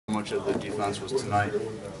much of the defense was tonight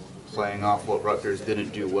playing off what Rutgers didn't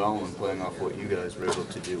do well and playing off what you guys were able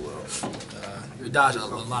to do well? We dodged a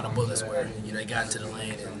lot of bullets where they got into the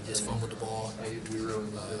lane and just fumbled the ball.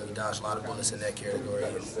 We dodged a lot of bullets in that category.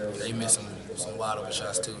 And, they missed some wide open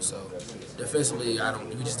shots too. So defensively,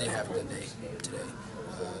 we just didn't have a good day today.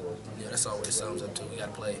 That's all what it sums up to. We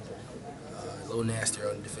got to play a little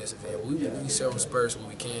nastier on the defensive end. We serve Spurs when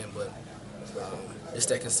we can, but just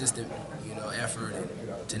that consistent, effort and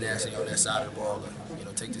tenacity on that side of the ball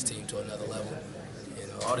to, take this team to another level.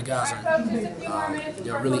 All the guys are,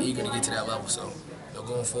 they're really eager to get to that level. So,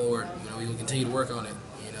 going forward, we will continue to work on it.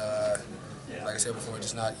 Like I said before,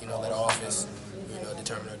 just not, let our offense,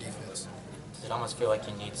 determine our defense. It almost feel like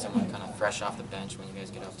you need someone kind of fresh off the bench when you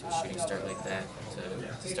guys get off to a shooting start like that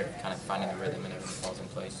to start kind of finding the rhythm and everything falls in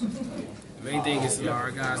place. The main thing is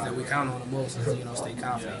our guys that we count on the most is stay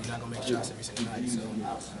confident. You're not gonna make shots every single night. So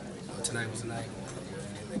tonight was the night we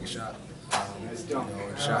didn't make a shot. Shots that we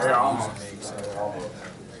usually make. So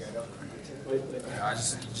I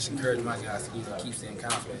just encourage my guys to keep staying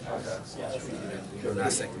confident.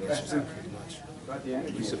 Not second guess yourself pretty much. Were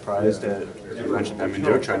you surprised that you mentioned? I mean,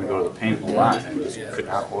 they were trying to go to the paint a lot and just could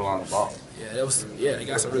not hold on the ball. Yeah, they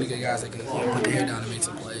got some really good guys that can put their head down and make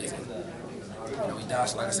some plays. And, we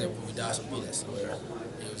dodged, like I said, we dodged some bullets where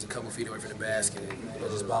it was a couple feet away from the basket and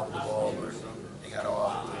just bobbled the ball, or they got an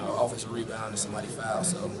offensive rebound and somebody fouled.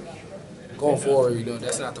 So going forward,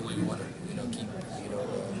 that's not the way we want to, keep,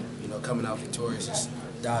 coming out victorious. Just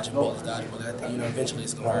dodging bullets. Eventually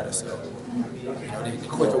it's gonna hurt us. So, the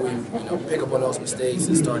quicker we, pick up on those mistakes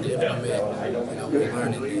and start to implement, we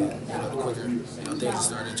learn it. The quicker, things are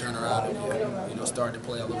starting to turn around and start to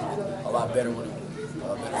play a lot better with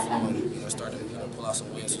a better flow and start to pull out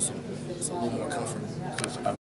some wins with some little more comfort.